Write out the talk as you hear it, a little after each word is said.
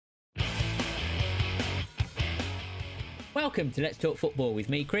Welcome to Let's Talk Football with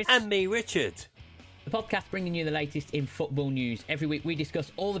me, Chris. And me, Richard. The podcast bringing you the latest in football news. Every week we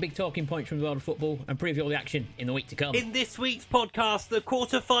discuss all the big talking points from the world of football and preview all the action in the week to come. In this week's podcast, the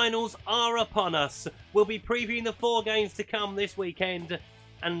quarterfinals are upon us. We'll be previewing the 4 games to come this weekend,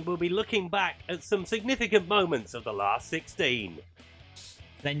 and we'll be looking back at some significant moments of the last 16.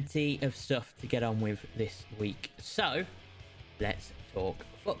 Plenty of stuff to get on with this week. So, let's talk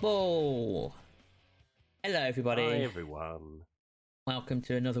football. Hello, everybody. Hi, everyone. Welcome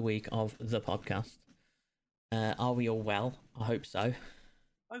to another week of the podcast. Are we all well? I hope so.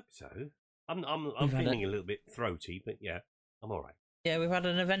 Hope so. I'm feeling a little bit throaty, but yeah, I'm all right. Yeah, we've had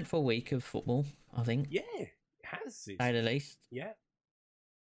an eventful week of football, I think. Yeah, it has. Say the least. Yeah.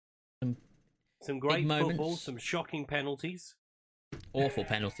 Some great big football, moments. some shocking penalties. Awful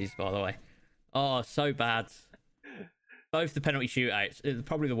penalties, by the way. Oh, so bad. Both the penalty shootouts are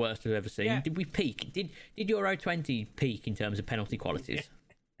probably the worst we've ever seen. Yeah. Did we peak? Did Euro 20 peak in terms of penalty qualities?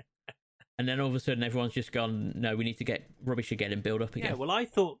 And then all of a sudden everyone's just gone, no, we need to get rubbish again and build up again. Yeah, well, I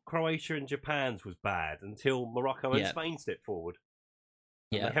thought Croatia and Japan's was bad until Morocco and Spain stepped forward.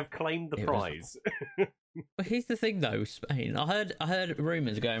 And they have claimed the prize. Well, here's the thing, though, Spain. I heard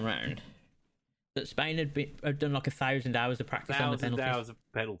rumours going around that Spain had done like 1,000 hours of practice on the penalties. 1,000 hours of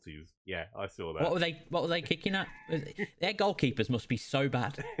penalties. Yeah, I saw that. What were they kicking at? Their goalkeepers must be so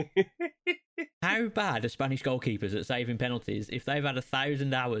bad. How bad are Spanish goalkeepers at saving penalties if they've had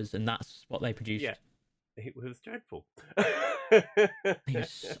 1,000 hours and that's what they produced? Yeah, it was dreadful. It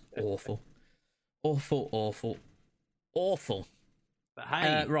was awful. Awful. But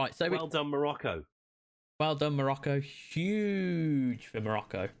hey, right, so well done, Morocco. Well done, Morocco. Huge for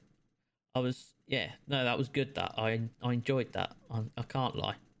Morocco. That was good. That I enjoyed that. I can't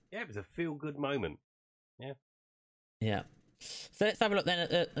lie. Yeah, it was a feel-good moment. Yeah. So let's have a look then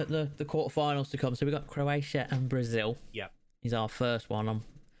at the quarterfinals to come. So we've got Croatia and Brazil. Yeah. Is our first one on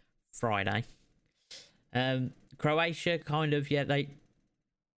Friday. Croatia kind of, that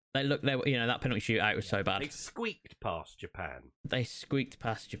penalty shootout was so bad. They squeaked past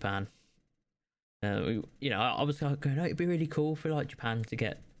Japan. I was going, it'd be really cool for like Japan to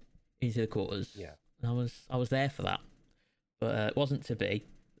get into the quarters. Yeah. And I was there for that. But it wasn't to be.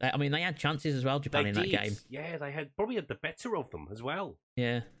 I mean, they had chances as well, Japan, in that game. Yeah, they probably had the better of them as well.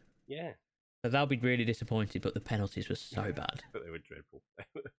 Yeah. Yeah. So they'll be really disappointed, but the penalties were so bad. But they were dreadful.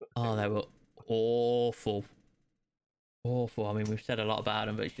 They were awful. Awful. I mean, we've said a lot about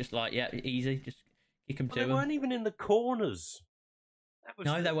them, but it's just like, easy. Just kick them to them. They weren't even in the corners.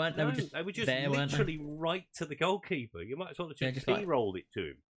 No, they weren't. They were just there, literally right to the goalkeeper. You might as well have just rolled it to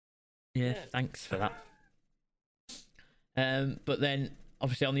him. Yeah, thanks for that. But then,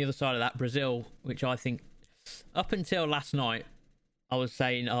 obviously, on the other side of that, Brazil, which I think, up until last night, I was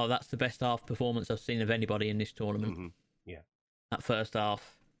saying, that's the best half performance I've seen of anybody in this tournament. Mm-hmm. Yeah. That first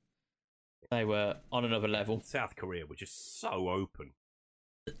half, they were on another level. South Korea were just so open.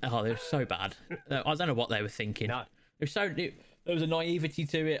 Oh, they were so bad. I don't know what they were thinking. No. There was a naivety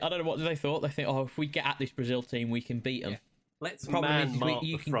to it. I don't know what they thought. They think, if we get at this Brazil team, we can beat them. Yeah. Let's man-mark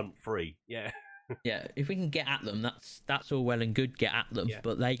the front three. Yeah. Yeah, if we can get at them, that's all well and good. Get at them,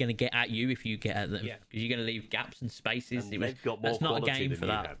 but they're going to get at you if you get at them. Yeah, because you're going to leave gaps and spaces. And they've got more. That's not a game for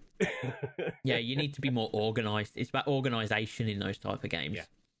that. Yeah, you need to be more organised. It's about organisation in those type of games.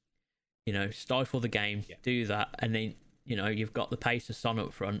 Yeah. Stifle the game, do that, and then you've got the pace of Son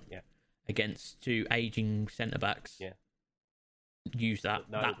up front. Yeah. Against 2 aging centre backs. Yeah. Use that.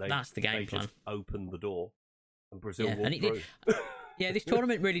 That's the game plan. Just open the door, and Brazil walked through. This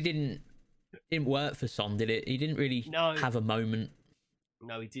tournament really didn't work for Son, did it? He didn't really have a moment.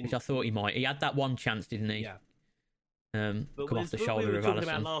 No, he didn't. Which I thought he might. He had that one chance, didn't he? Yeah. But come off the shoulder we were of talking Alisson.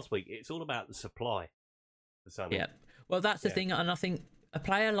 about last week. It's all about the supply for Son. Yeah. Well, that's the thing, and I think a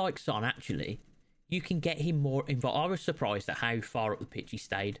player like Son, actually, you can get him more involved. I was surprised at how far up the pitch he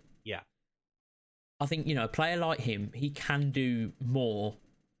stayed. Yeah. I think, a player like him, he can do more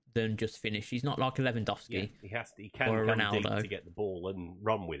than just finish. He's not like a Lewandowski. Yeah, he can or a come Ronaldo deep to get the ball and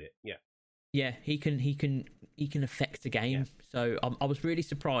run with it. Yeah. Yeah, he can affect the game. So I was really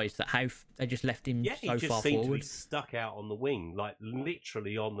surprised at how they just left him so far forward. He just seemed to be stuck out on the wing, like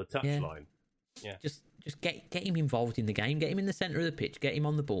literally on the touchline. Yeah. Just get him involved in the game. Get him in the centre of the pitch. Get him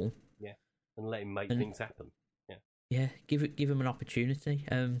on the ball. Yeah, and let him make things happen. Yeah. Yeah, give him an opportunity.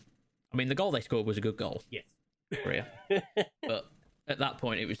 I mean, the goal they scored was a good goal. Yes. Korea. But at that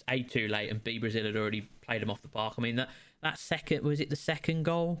point, it was A, too late, and B, Brazil had already played them off the park. I mean, that second, was it the second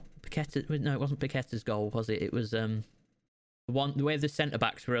goal? No, it wasn't Paqueta's goal, was it? It was the one where the centre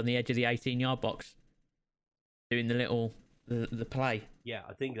backs were on the edge of the 18-yard box doing the play. Yeah,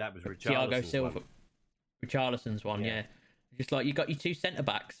 I think that was Thiago Silva. Richarlison's one, yeah. Just like you got your two centre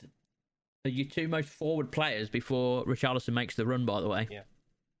backs, your two most forward players before Richarlison makes the run. By the way, Yeah.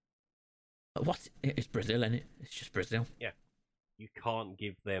 What? It's Brazil, isn't it? It's just Brazil. Yeah. You can't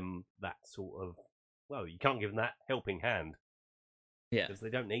give them that sort of. Well, you can't give them that helping hand. Yeah, because they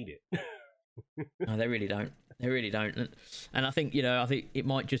don't need it. No, they really don't. They really don't. And I think I think it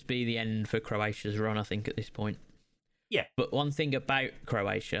might just be the end for Croatia's run. I think at this point. Yeah. But one thing about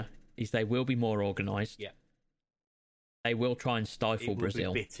Croatia is they will be more organised. Yeah. They will try and stifle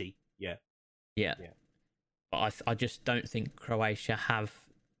Brazil. Be bitty. Yeah. Yeah. Yeah. But I just don't think Croatia have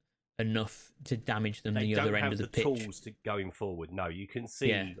enough to damage them They the don't other end have of the the pitch. tools to going forward. No, you can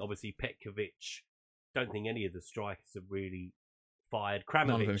see obviously Petkovic. Don't think any of the strikers have really fired. Kramovic,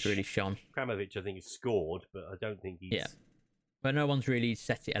 None of them's really shone. Kramovic, I think, has scored, but I don't think he's. Yeah. But no one's really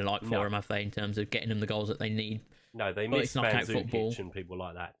set it alight for him, have they, in terms of getting them the goals that they need? No, they missed Mandzukic and people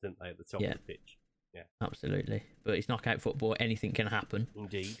like that, didn't they, at the top of the pitch? Yeah. Absolutely. But it's knockout football. Anything can happen.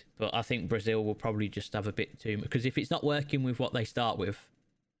 Indeed. But I think Brazil will probably just have a bit too much. Because if it's not working with what they start with,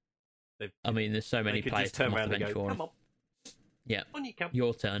 I mean, there's so many players to come off the bench for them. Come on. Yeah. On you come.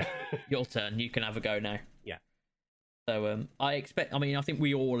 Your turn. Your turn. You can have a go now. Yeah. So I think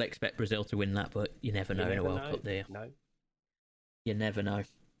we all expect Brazil to win that, but you never know in a World Cup, do you? No. You never know.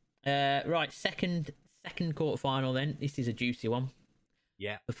 Right, second quarter final then. This is a juicy one.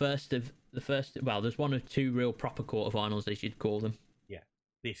 Yeah. The first. Well, there's one of two real proper quarterfinals, they should call them. Yeah.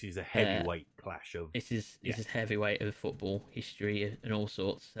 This is a heavyweight clash of. This is heavyweight of football history and all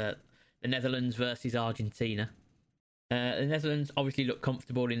sorts. The Netherlands versus Argentina. The Netherlands obviously look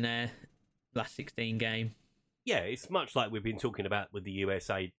comfortable in their last 16 game. Yeah, it's much like we've been talking about with the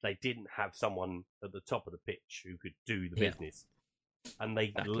USA. They didn't have someone at the top of the pitch who could do the business. And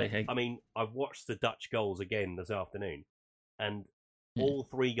I mean, I've watched the Dutch goals again this afternoon, and all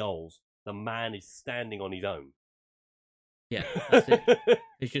three goals, the man is standing on his own. Yeah, that's it.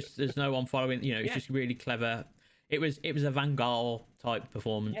 It's just there's no one following. It's just really clever. It was a Van Gaal type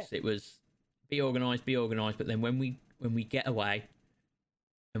performance. Yeah. It was be organised. But then when we get away,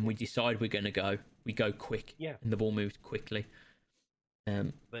 and we decide we're going to go, we go quick. Yeah, and the ball moves quickly.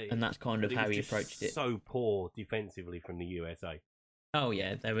 And that's kind of how he approached it. So poor defensively from the USA. Oh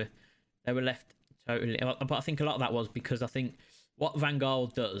yeah, they were left totally. But I think a lot of that was because I think what Van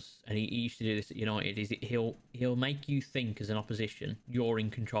Gaal does, and he used to do this at United, is he'll make you think as an opposition you're in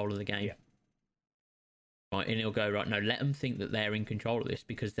control of the game. Yeah. Right, and he'll go right. No, let them think that they're in control of this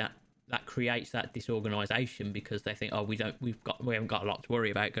because that creates that disorganisation because they think we haven't got a lot to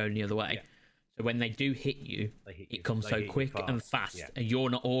worry about going the other way. Yeah. So when they do hit you, it comes so quick and fast, and you're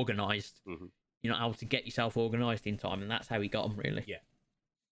not organised. Mm-hmm. You're not able to get yourself organised in time, and that's how he got them, really. Yeah.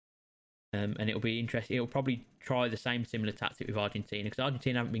 And it'll be interesting. He'll probably try the similar tactic with Argentina, because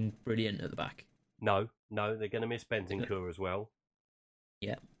Argentina haven't been brilliant at the back. No, they're going to miss Bentancur as well.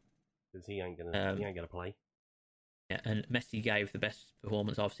 Yeah. Because he ain't gonna play. Yeah, and Messi gave the best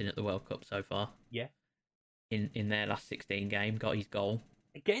performance I've seen at the World Cup so far. Yeah. In their last 16 game, got his goal.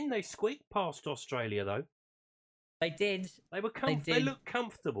 Again, they squeaked past Australia, though. They did. They looked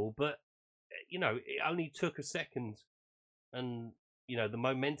comfortable, but it only took a second, and the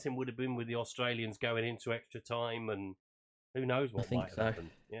momentum would have been with the Australians going into extra time, and who knows what might have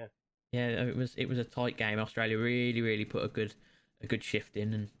happened. Yeah, it was a tight game. Australia really, really put a good shift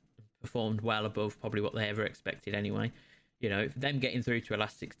in and performed well above probably what they ever expected. Anyway, them getting through to a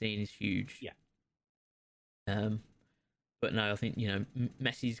last 16 is huge. Yeah. But no, I think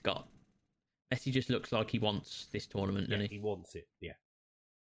Messi just looks like he wants this tournament, doesn't he? He wants it. Yeah.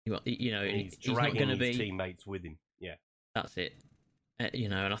 He's dragging his teammates with him. Yeah, that's it.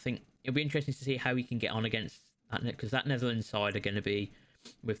 And I think it'll be interesting to see how he can get on against that, because that Netherlands side are going to be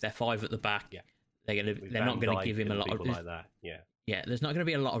with their five at the back. Yeah, they're not going to give him a lot of like that. Yeah, there's not going to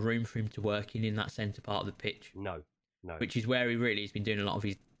be a lot of room for him to work in that centre part of the pitch. No. Which is where he really has been doing a lot of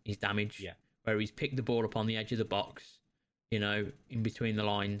his damage. Yeah, where he's picked the ball up on the edge of the box, in between the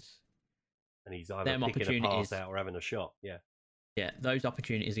lines, and he's either picking a pass out or having a shot. Yeah. Yeah, those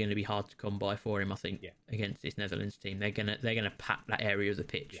opportunities are going to be hard to come by for him, I think, against this Netherlands team. They're gonna pack that area of the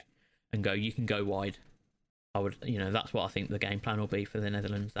pitch and go, you can go wide. That's what I think the game plan will be for the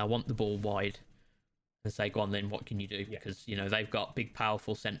Netherlands. They'll want the ball wide and say, go on then, what can you do? Because, they've got big,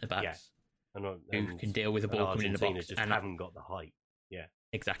 powerful centre-backs who can deal with the ball coming in the box. Just haven't got the height. Yeah.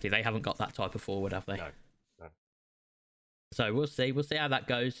 Exactly. They haven't got that type of forward, have they? No. So we'll see. We'll see how that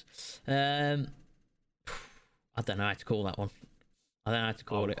goes. I don't know how to call that one. I don't know how to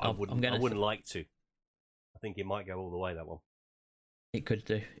call it. I wouldn't like to. I think it might go all the way, that one. It could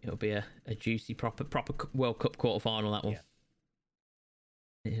do. It'll be a juicy, proper World Cup quarter final, that one.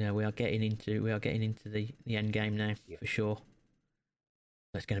 we are getting into the end game now for sure.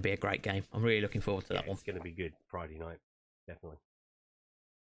 It's going to be a great game. I'm really looking forward to that one. It's going to be good Friday night, definitely.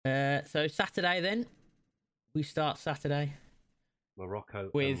 So Saturday then, we start Saturday. Morocco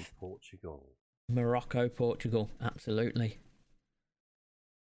with and Portugal. Morocco, Portugal, absolutely.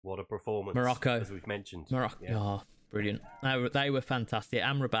 What a performance! Morocco, as we've mentioned. Oh, brilliant! They were fantastic.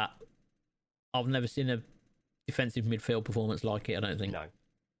 Amrabat, I've never seen a defensive midfield performance like it. I don't think. No.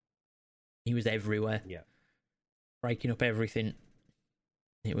 He was everywhere. Yeah. Breaking up everything.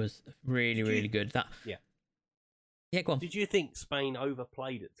 It was really, really good. Yeah, go on. Did you think Spain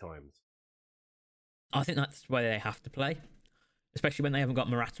overplayed at times? I think that's where they have to play, especially when they haven't got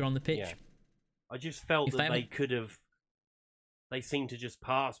Morata on the pitch. Yeah. I just felt that they could have. They seemed to just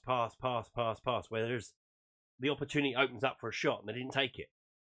pass, where there's the opportunity opens up for a shot and they didn't take it.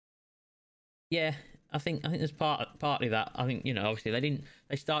 Yeah, I think there's partly that. I think, obviously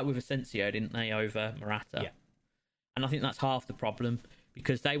they started with Asensio, didn't they, over Morata? Yeah. And I think that's half the problem,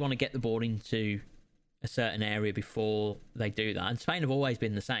 because they want to get the ball into a certain area before they do that. And Spain have always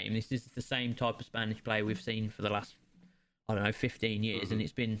been the same. This is the same type of Spanish player we've seen for the last, 15 years. Mm-hmm. And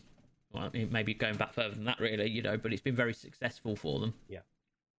it's been, maybe going back further than that, really, but it's been very successful for them. Yeah.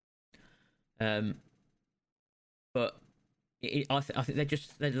 But I think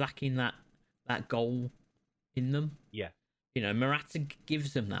they're lacking that goal in them. Yeah. Morata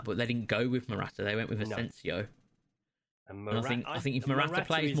gives them that, but they didn't go with Morata. They went with Asensio. And I think if Morata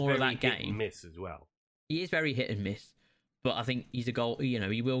plays more of that game, hit and miss as well. He is very hit and miss, but I think he's a goal.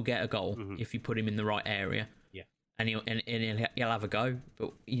 He will get a goal if you put him in the right area. Yeah, and he'll have a go.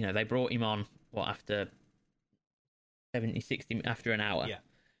 But they brought him on after 70, 60 after an hour. Yeah,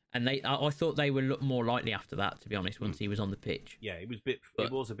 and I thought they would look more likely after that. To be honest, once he was on the pitch. Yeah, it was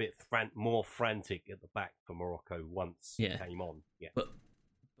a bit more frantic at the back for Morocco once he came on. Yeah, But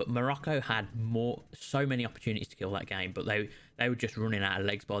Morocco had so many opportunities to kill that game, but they were just running out of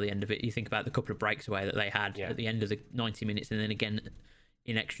legs by the end of it. You think about the couple of breaks away that they had at the end of the 90 minutes, and then again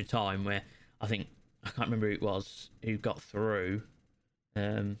in extra time, where I can't remember who it was who got through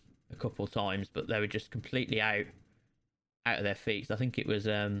a couple of times, but they were just completely out of their feet. So I think it was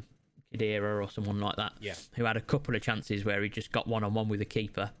Khedira or someone like that, who had a couple of chances where he just got one-on-one with the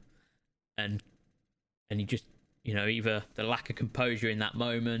keeper, and he just. Either the lack of composure in that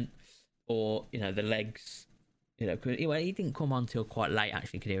moment, or the legs. He didn't come on till quite late.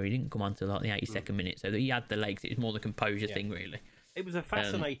 Actually, Khedira, he didn't come on till like the 82nd minute, so he had the legs. It was more the composure thing, really. It was a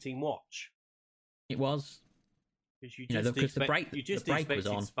fascinating watch. It was, because the break was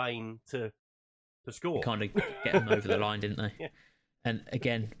on. Spain to score, they kind of get them over the line, didn't they? Yeah. And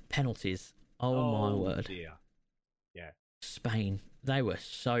again, penalties. Oh my word! Dear. Yeah, Spain, they were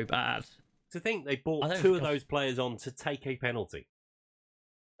so bad. To think they brought two of those players on to take a penalty.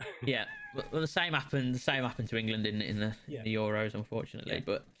 Yeah, well, the same happened to England in the Euros, unfortunately. Yeah.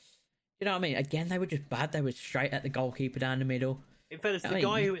 But you know what I mean? Again, they were just bad. They were straight at the goalkeeper down the middle. In fairness, the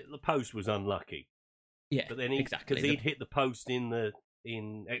guy who hit the post was unlucky. Yeah, but then because he'd hit the post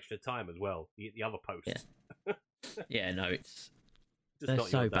in extra time as well. He hit the other post. Yeah, no, they're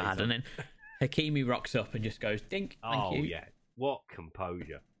so bad. And then Hakimi rocks up and just goes dink. Thank you. Yeah, what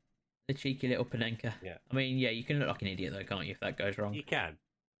composure. The cheeky little Panenka. Yeah. I mean, you can look like an idiot though, can't you, if that goes wrong? You can.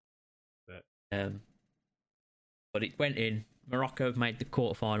 But it went in. Morocco have made the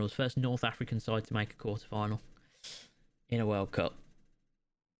quarterfinals. First North African side to make a quarterfinal in a World Cup.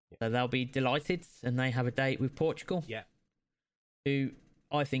 Yeah. So they'll be delighted, and they have a date with Portugal. Yeah. Who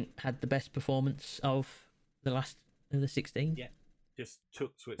I think had the best performance of the 16. Yeah. Just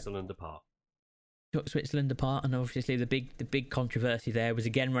took Switzerland apart. And obviously the big controversy there was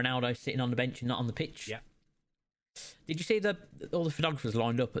again Ronaldo sitting on the bench and not on the pitch. Yeah. Did you see all the photographers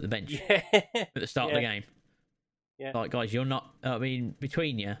lined up at the bench at the start of the game? Yeah. Like, guys, you're not. I mean,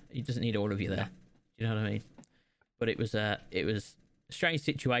 between you, he doesn't need all of you there. Do you know what I mean? But it was a strange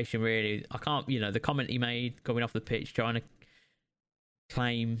situation, really. I can't. The comment he made coming off the pitch, trying to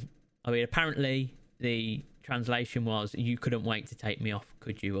claim. I mean, apparently the translation was, "You couldn't wait to take me off,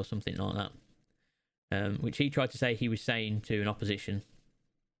 could you?" or something like that. Which he tried to say he was saying to an opposition.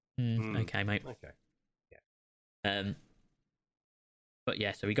 Okay, mate. Okay. Yeah. But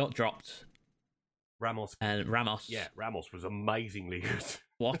yeah, so he got dropped. Ramos. Yeah, Ramos was amazingly good.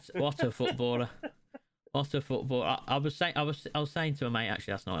 What a footballer! What a footballer! I was saying to a mate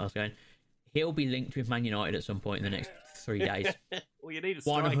actually last night. I was going, he'll be linked with Man United at some point in the next 3 days. Well, you need a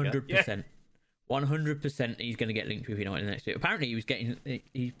striker. 100%. 100% he's going to get linked with United next year. Apparently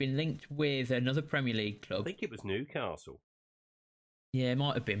he's been linked with another Premier League club. I think it was Newcastle. Yeah, it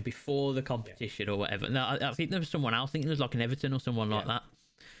might have been before the competition or whatever. No, I think there was someone else. I think there was like an Everton or someone like that.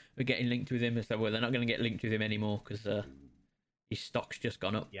 were getting linked with him. I said, well, they're not going to get linked with him anymore because his stock's just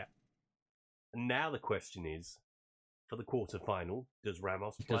gone up. Yeah. And now the question is, for the quarterfinal, does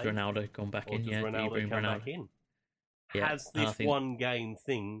Ramos play? Does Ronaldo come back in? Does Ronaldo come back in? Yeah, has this one game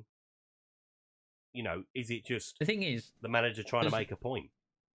thing, is it just the thing is the manager trying to make a point?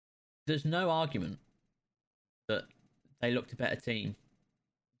 There's no argument that they looked a better team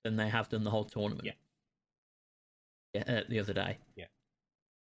than they have done the whole tournament. The other day. Yeah.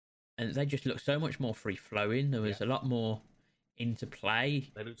 And they just looked so much more free flowing. There was a lot more into play.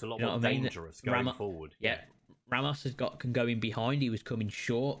 They looked a lot more dangerous going forward. Yeah. Ramos can go in behind. He was coming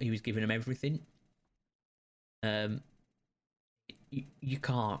short. He was giving them everything. You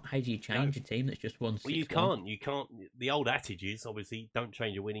can't. How do you change a team that's just won 6-1? Well, you can't. The old adage is obviously don't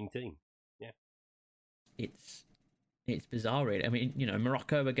change a winning team. Yeah. It's bizarre, really. I mean,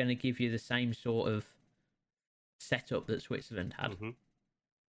 Morocco are going to give you the same sort of setup that Switzerland had. Mm-hmm.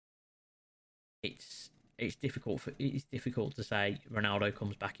 It's difficult to say Ronaldo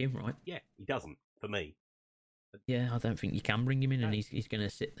comes back in, right? Yeah, he doesn't for me. Yeah, I don't think you can bring him in, and he's going to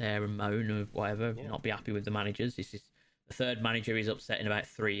sit there and moan or whatever, not be happy with the managers. This is the third manager he's upset in about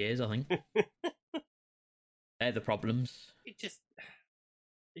 3 years, I think. They're the problems. There's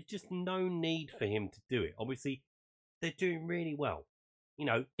just no need for him to do it. Obviously, they're doing really well.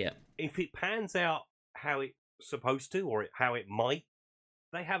 If it pans out how it's supposed to, or how it might,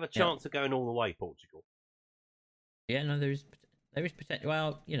 they have a chance of going all the way, Portugal. Yeah, no, there is potential.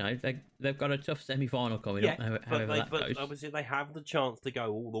 Well, they've got a tough semi-final coming up. However that goes. Obviously they have the chance to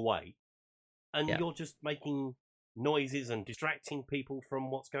go all the way, and you're just making noises and distracting people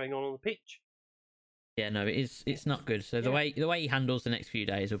from what's going on the pitch. Yeah, no, it's not good. So the way he handles the next few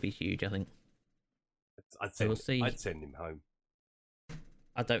days will be huge, I think. I'd send him home.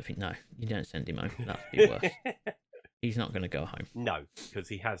 I don't think you don't send him home. That'd be worse. He's not going to go home. No, because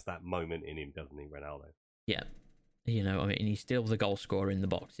he has that moment in him, doesn't he, Ronaldo? Yeah. He's still the goal scorer in the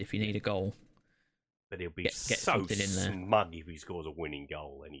box if you need a goal. But he'll be so smug if he scores a winning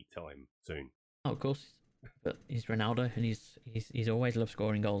goal any time soon. Oh, of course. But he's Ronaldo, and he's always loved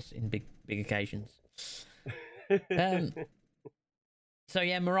scoring goals in big occasions.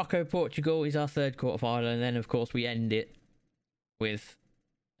 So, Morocco, Portugal is our third quarterfinal, and then, of course, we end it with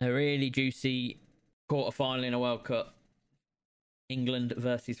a really juicy quarterfinal in a World Cup. England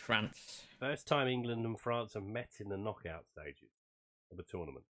versus France. First time England and France have met in the knockout stages of a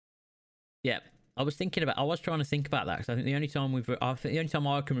tournament. Yeah, I was trying to think about that because I think the only time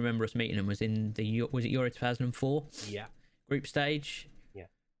I can remember us meeting them was in was it Euro 2004? Yeah. Group stage. Yeah.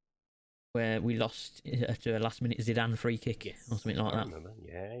 Where we lost to a last-minute Zidane free kick or something like that. Remember.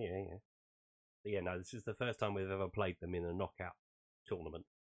 Yeah. But yeah, no, this is the first time we've ever played them in a knockout tournament.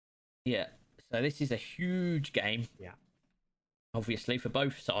 Yeah. So this is a huge game. Yeah. Obviously for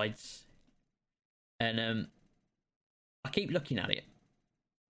both sides. And I keep looking at it.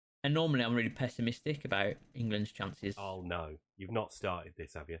 And normally I'm really pessimistic about England's chances. Oh, no. You've not started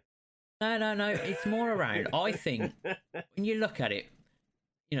this, have you? No. It's more around. I think when you look at it,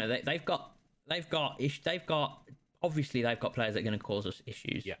 they've got obviously they've got players that are going to cause us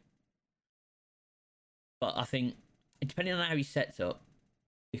issues. Yeah. But I think, depending on how he sets up,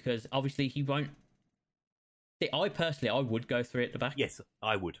 because obviously he won't. I would go through it at the back. Yes,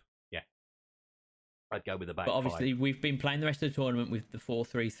 I would. Yeah. I'd go with the back. But obviously, we've been playing the rest of the tournament with the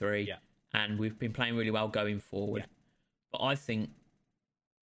 4-3-3, and we've been playing really well going forward. Yeah. But I think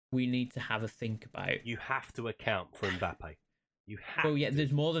we need to have a think about. You have to account for Mbappe. You have. Well, yeah.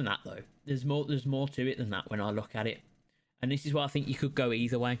 There's more than that, though. There's more to it than that when I look at it, and this is why I think you could go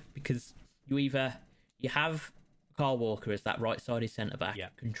either way, because you have Kyle Walker as that right-sided centre-back,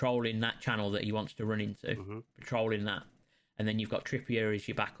 controlling that channel that he wants to run into, patrolling that. And then you've got Trippier as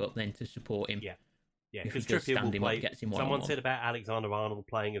your backup then to support him. Yeah, because Trippier will play. Someone said about Alexander-Arnold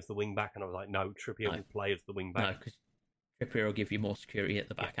playing as the wing-back, and I was like, no, Trippier will play as the wing-back. No, because Trippier will give you more security at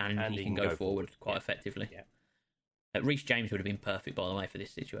the back, and he can go forward quite effectively. Yeah. Reece James would have been perfect, by the way, for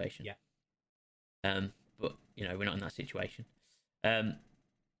this situation. Yeah. But, we're not in that situation.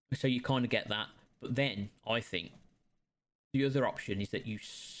 So you kind of get that. But then, I think, the other option is that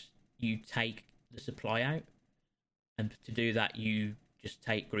you take the supply out, and to do that, you just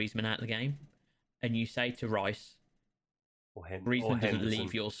take Griezmann out of the game, and you say to Rice, Griezmann doesn't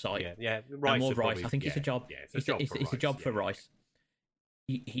leave your sight. Yeah. Rice. I think it's a job. Yeah, it's a job for Rice.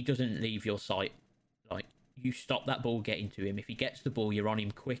 He doesn't leave your sight. Like, you stop that ball getting to him. If he gets the ball, you're on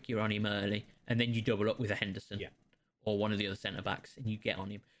him quick. You're on him early, and then you double up with a Henderson or one of the other centre backs, and you get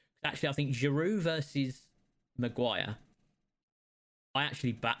on him. Actually, I think Giroud versus Maguire. I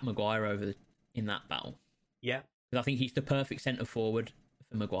actually back Maguire in that battle. Yeah. Because I think he's the perfect centre forward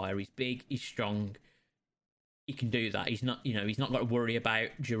for Maguire. He's big, he's strong, he can do that. He's not, he's not got to worry about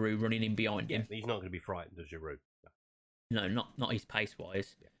Giroud running in behind him. He's not going to be frightened of Giroud. No, not his pace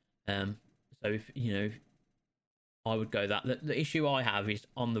wise. Yeah. So if I would go that. The issue I have is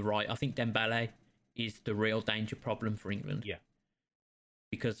on the right. I think Dembele is the real danger problem for England. Yeah.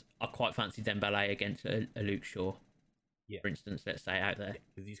 Because I quite fancy Dembele against a Luke Shaw. Yeah. For instance, let's say out there.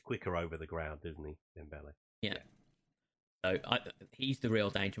 Because he's quicker over the ground, isn't he, Dembele? Yeah. So he's the real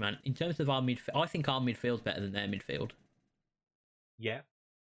danger man. In terms of our midfield, I think our midfield's better than their midfield. Yeah.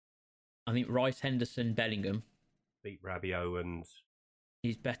 I think Rice, Henderson, Bellingham. Beat Rabiot and...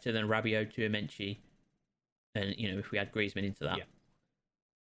 He's better than Rabiot, Tuamenchi. And, if we add Griezmann into that. Yeah.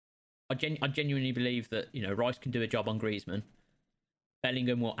 I genuinely believe that, Rice can do a job on Griezmann.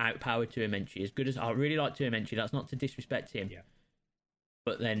 Bellingham will outpower Tuamenchi. As good as I really like Tuamenchi, that's not to disrespect him. Yeah.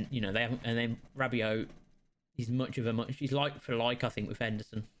 But then, they haven't, and then Rabiot, he's like for like, I think, with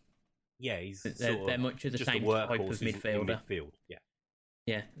Henderson. Yeah, they're much of the same type of midfielder. Yeah.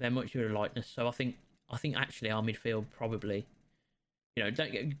 Yeah, they're much of a likeness. So I think actually our midfield probably,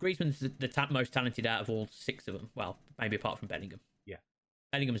 Griezmann's the most talented out of all 6 of them. Well, maybe apart from Bellingham. Yeah.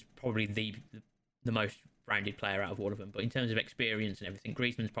 Bellingham's probably the most rounded player out of all of them. But in terms of experience and everything,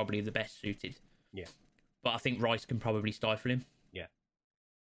 Griezmann's probably the best suited. Yeah. But I think Rice can probably stifle him. Yeah.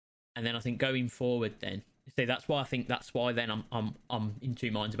 And then I think going forward, then that's why then I'm in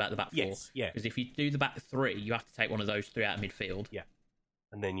 2 minds about the back 4. Yes. Yeah. Because if you do the back 3, you have to take one of those 3 out of midfield. Yeah.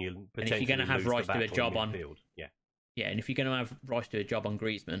 And then you potentially and if you're going to have Rice do a job on midfield. Yeah. Yeah, and if you're going to have Rice do a job on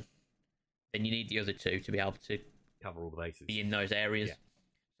Griezmann, then you need the other 2 to be able to cover all the bases, be in those areas. Yeah.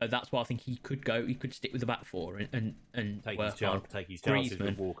 So that's why I think he could go. He could stick with the back 4 and take work take his chances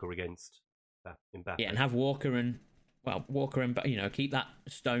with Walker against Mbappe. Yeah, and have Walker and keep that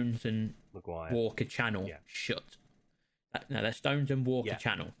Stones and Maguire. Walker channel shut. They're Stones and Walker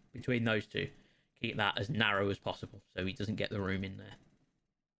channel between those 2. Keep that as narrow as possible so he doesn't get the room in there.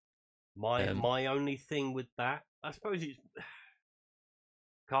 My only thing with that, I suppose, it's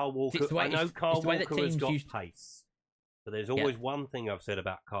Kyle Walker. I know Kyle Walker has got pace, but there's always one thing I've said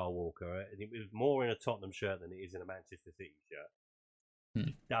about Kyle Walker. It was more in a Tottenham shirt than it is in a Manchester City shirt.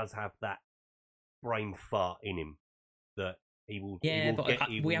 He does have that brain fart in him that he will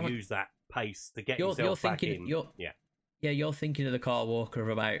use that pace to get himself back in. You're thinking of the Kyle Walker of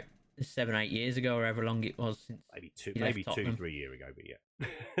about 7-8 years ago, or however long it was since maybe 2-3 years ago. But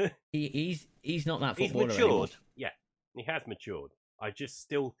yeah, he's not that footballer. He's matured. Anymore. Yeah, he has matured. I just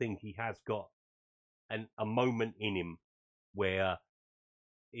still think he has got a moment in him where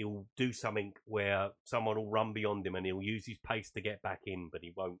he'll do something where someone will run beyond him and he'll use his pace to get back in, but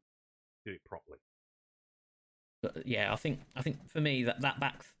he won't do it properly. But yeah, I think for me that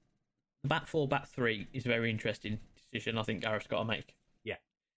back 4, back 3 is a very interesting decision. I think Gareth's got to make. Yeah,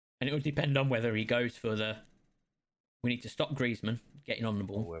 and it will depend on whether he goes for we need to stop Griezmann getting on the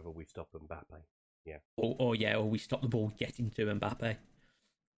ball, or whether we stop Mbappe. Yeah, or we stop the ball getting to Mbappe.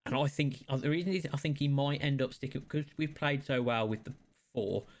 And I think the reason is I think he might end up sticking because we've played so well with the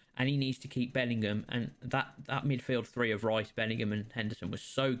 4, and he needs to keep Bellingham, and that midfield 3 of Rice, Bellingham, and Henderson was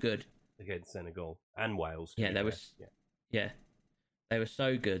so good against Senegal and Wales. Yeah, they were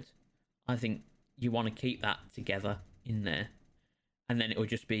so good. I think you want to keep that together in there, and then it will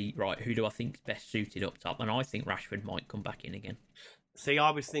just be right. Who do I think is best suited up top? And I think Rashford might come back in again. See,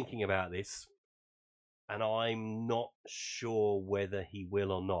 I was thinking about this, and I'm not sure whether he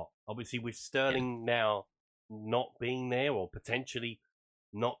will or not. Obviously, with Sterling now not being there or potentially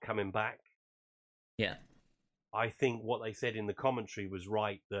not coming back, I think what they said in the commentary was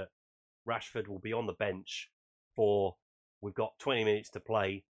right, that Rashford will be on the bench for, we've got 20 minutes to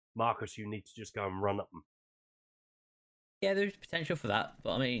play. Marcus, you need to just go and run at them. Yeah, there's potential for that,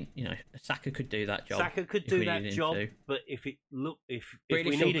 but I mean, Saka could do that job. Saka could do that job, but if we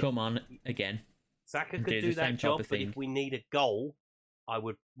need come on again, Saka could do that job. But if we need a goal, I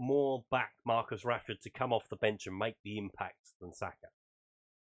would more back Marcus Rashford to come off the bench and make the impact than Saka.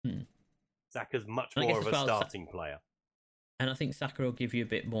 Saka's much more of a starting player, and I think Saka will give you a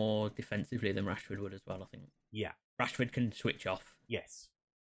bit more defensively than Rashford would as well. I think. Yeah, Rashford can switch off. Yes.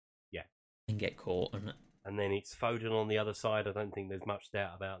 Yeah, and get caught And then it's Foden on the other side. I don't think there's much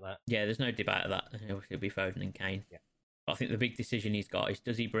doubt about that. Yeah, there's no debate of that. It'll be Foden and Kane. Yeah. But I think the big decision he's got is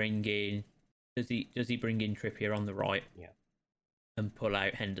does he bring in Trippier on the right? Yeah. And pull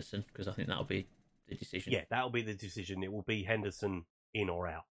out Henderson, because I think that'll be the decision. Yeah, that'll be the decision. It will be Henderson in or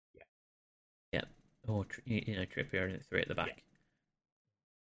out. Yeah. Yeah. Or Trippier and 3 at the back. Yeah.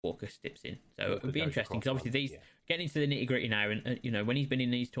 Walker steps in. So it would be interesting because obviously getting into the nitty gritty now, and when he's been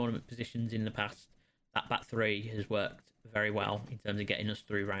in these tournament positions in the past, that back three has worked very well in terms of getting us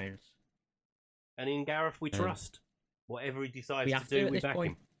through rounds. And in Gareth, we trust. Whatever he decides to do, we back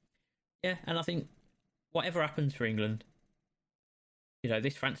him. Yeah, and I think whatever happens for England,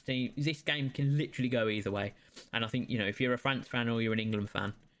 this France team, this game can literally go either way. And I think, if you're a France fan or you're an England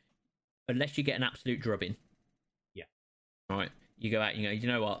fan, unless you get an absolute drubbing, right, you go out and you go, you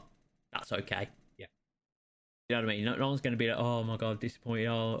know what, that's okay. Yeah. You know what I mean? No one's going to be like, oh my God, disappointed.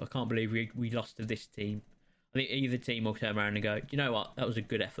 Oh, I can't believe we lost to this team. I think either team will turn around and go, you know what, that was a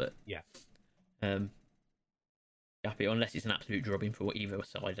good effort. Yeah. Happy, unless it's an absolute drubbing for either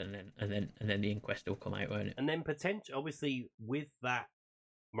side, and then the inquest will come out, won't it? And then potentially, obviously, with that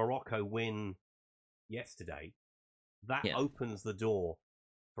Morocco win yesterday, that opens the door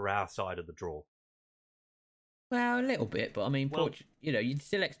for our side of the draw. Well, a little bit, but I mean, you'd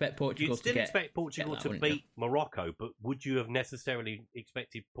still expect Portugal to beat Morocco, but would you have necessarily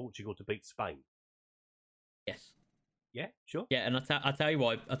expected Portugal to beat Spain? Yes. Yeah, sure. Yeah, and I'll tell you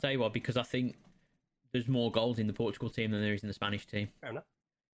why. Because I think there's more goals in the Portugal team than there is in the Spanish team. Fair enough.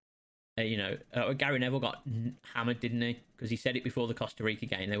 Gary Neville got hammered, didn't he? Because he said it before the Costa Rica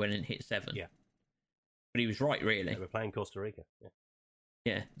game. They went and hit 7. Yeah. But he was right, really. They were playing Costa Rica.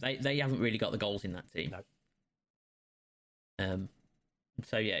 Yeah. They haven't really got the goals in that team. No.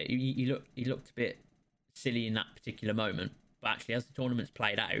 So yeah, he looked a bit silly in that particular moment. But actually, as the tournament's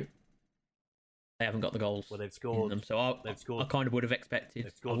played out, they haven't got the goals. Well, they've scored. In them, so I kind of would have expected.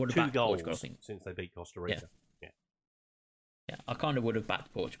 They've scored I would have 2 backed goals Portugal, I think. since they beat Costa Rica. Yeah, I kind of would have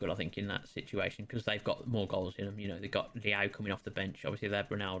backed Portugal, I think, in that situation because they've got more goals in them. They've got Leao coming off the bench. Obviously, they have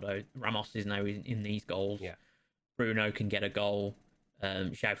Ronaldo. Ramos is now in these goals. Yeah. Bruno can get a goal.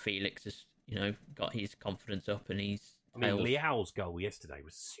 João Felix has, got his confidence up, and he's. Leao's goal yesterday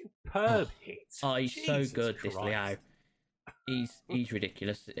was superb hit. Oh, he's Jesus so good, Christ. this Leao. He's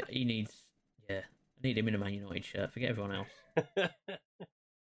ridiculous. He needs. Yeah. I need him in a Man United shirt. Forget everyone else.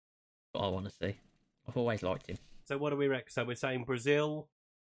 What I want to see. I've always liked him. So what do we reckon? So we're saying Brazil.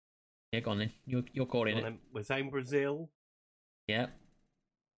 Yeah, go on then. You're calling it. We're saying Brazil. Yeah.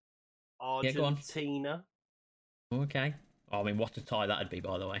 Argentina. Yeah, okay. Oh, I mean, what a tie that'd be,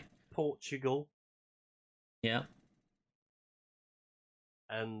 by the way. Portugal. Yeah.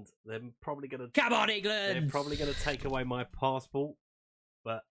 And they're probably going to... Come on, England! They're probably going to take away my passport.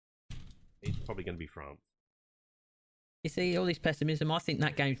 But it's probably going to be France. You see, all this pessimism, I think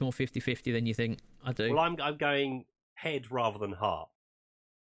that game's more 50-50 than you think. I do. Well, I'm going head rather than heart.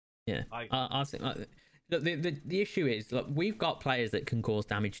 Yeah. I think... Look, the issue is, look, we've got players that can cause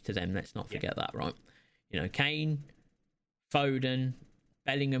damage to them. Let's not forget that, right? Kane, Foden,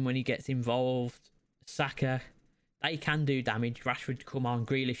 Bellingham when he gets involved, Saka, they can do damage. Rashford to come on,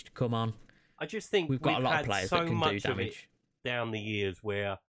 Grealish to come on. I just think we've got a lot of players that can do damage down the years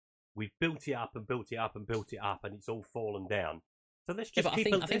where we've built it up and built it up and built it up, and it's all fallen down. So let's just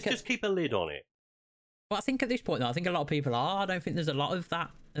keep a lid on it. Well, I think at this point, though, I think a lot of people are. I don't think there's a lot of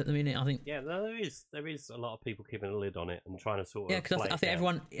that at the minute. I think there is a lot of people keeping a lid on it and trying to sort of because I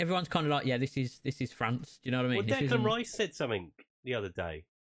think everyone's kind of like, this is France. Do you know what I mean? Well, Declan Rice said something the other day,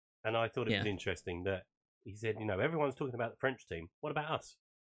 and I thought it was interesting that he said, everyone's talking about the French team. What about us?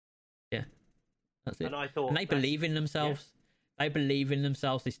 Yeah, that's it. And I thought, and they believe in themselves. Yeah. They believe in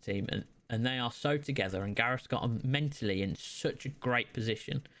themselves, this team, and they are so together. And Gareth's got them mentally in such a great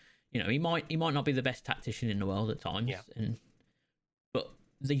position. He might not be the best tactician in the world at times, but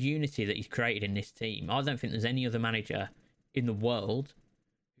the unity that he's created in this team, I don't think there's any other manager in the world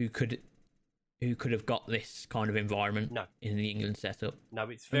who could have got this kind of environment in the England setup. No,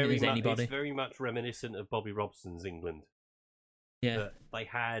 it's very much reminiscent of Bobby Robson's England. Yeah, that they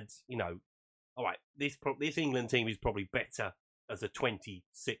had, all right, this England team is probably better as a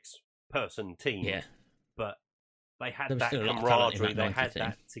 26-person team. Yeah, but they had that camaraderie, they had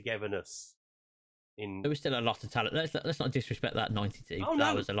that togetherness. There was still a lot of talent. Let's not disrespect that 90 team. Oh,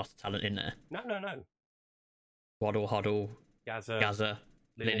 there was a lot of talent in there. No. Waddle, Hoddle, Gaza,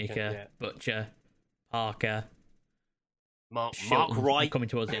 Lineker, Butcher, Parker, Mark Wright coming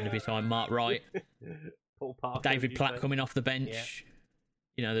towards the end of his time. Mark Wright, Paul Parker, David Platt coming off the bench.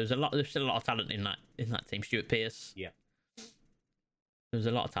 Yeah. There's still a lot of talent in that team. Stuart Pearce. Yeah. There was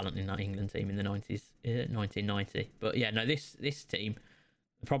a lot of talent in that England team in the 90s, 1990. But this team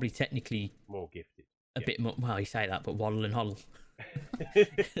are probably technically more gifted. A bit more. Well, you say that, but Waddle and Hoddle.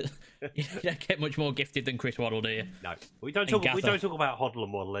 You don't get much more gifted than Chris Waddle, do you? No, we don't talk about Hoddle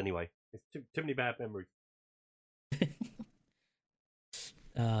and Waddle anyway. It's too many bad memories.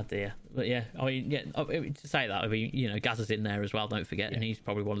 Oh dear, but to say that, I mean, Gaza's in there as well. Don't forget, and he's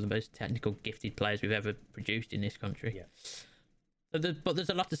probably one of the most technical, gifted players we've ever produced in this country. Yeah. But there's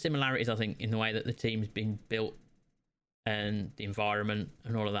a lot of similarities, I think, in the way that the team's been built and the environment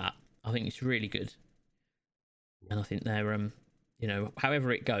and all of that. I think it's really good, and I think they're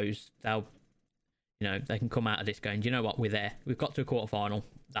however it goes, they'll they can come out of this going, do you know what, we're there, we've got to a quarter final,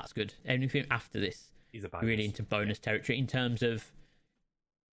 that's good. Anything after this is really into bonus territory in terms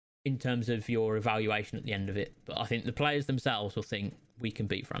of your evaluation at the end of it. But I think the players themselves will think we can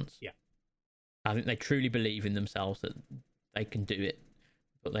beat France. Yeah, I think they truly believe in themselves that they can do it,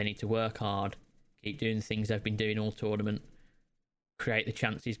 but they need to work hard, keep doing the things they've been doing all tournament, create the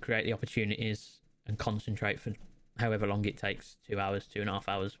chances, create the opportunities, and concentrate for however long it takes, 2 hours, 2.5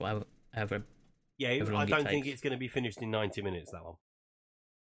 hours, whatever. Yeah, I don't think it's going to be finished in 90 minutes, that one.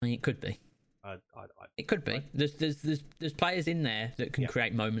 I mean, it could be. It could be. There's players in there that can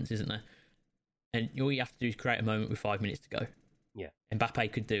create moments, isn't there? And all you have to do is create a moment with 5 minutes to go. Yeah.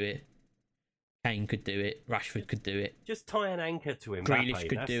 Mbappe could do it. Kane could do it. Rashford could do it. Just tie an anchor to Mbappe. Grealish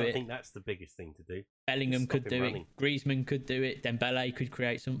could do it. I think that's the biggest thing to do. Bellingham could do it. Griezmann could do it. Dembele could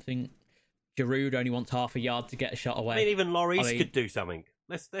create something. Giroud only wants half a yard to get a shot away. I mean, even Lloris could do something.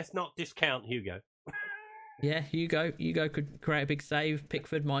 Let's not discount Hugo. Yeah, Hugo could create a big save.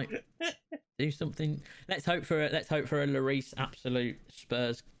 Pickford might do something. Let's hope for a Lloris absolute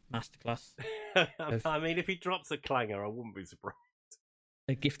Spurs masterclass. I mean, if he drops a clanger, I wouldn't be surprised.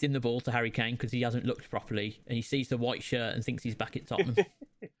 Gifting the ball to Harry Kane because he hasn't looked properly, and he sees the white shirt and thinks he's back at Tottenham.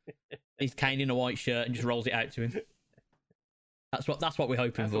 He's Kane in a white shirt and just rolls it out to him. That's what we're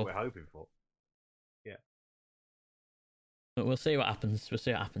hoping for. That's what we're hoping for. Yeah. But we'll see what happens.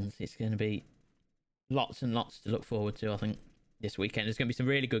 It's going to be lots and lots to look forward to, I think, this weekend. There's going to be some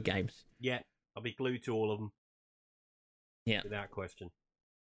really good games. Yeah, I'll be glued to all of them. Yeah. Without question.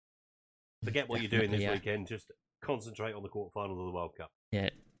 Forget what you're doing this weekend. Just concentrate on the quarterfinals of the World Cup. Yeah.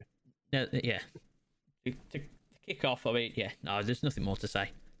 No, yeah. To kick off, I mean, no, there's nothing more to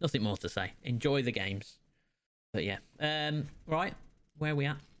say. Enjoy the games. But yeah. Right. Where are we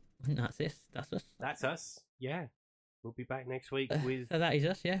at? I think that's this. That's us. That's us. Yeah. We'll be back next week with... So that is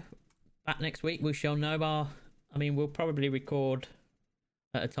us, yeah. Back next week. We shall know we'll probably record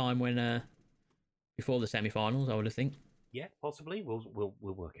at a time when... before the semi-finals, I would think. Yeah, possibly. We'll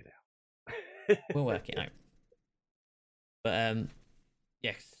work it out. We'll work it out. But,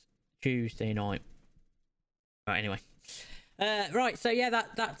 yes. Tuesday night. Right, anyway. Right, so yeah,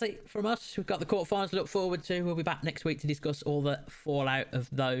 that's it from us. We've got the quarterfinals to look forward to. We'll be back next week to discuss all the fallout of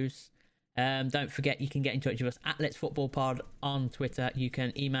those. Don't forget, you can get in touch with us at Let's Football Pod on Twitter. You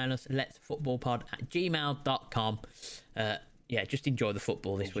can email us letsfootballpod@gmail.com. Just enjoy the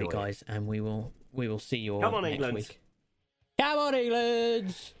football this week, guys, and we will see you all next week. Come on,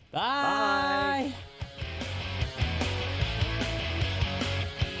 England! Bye!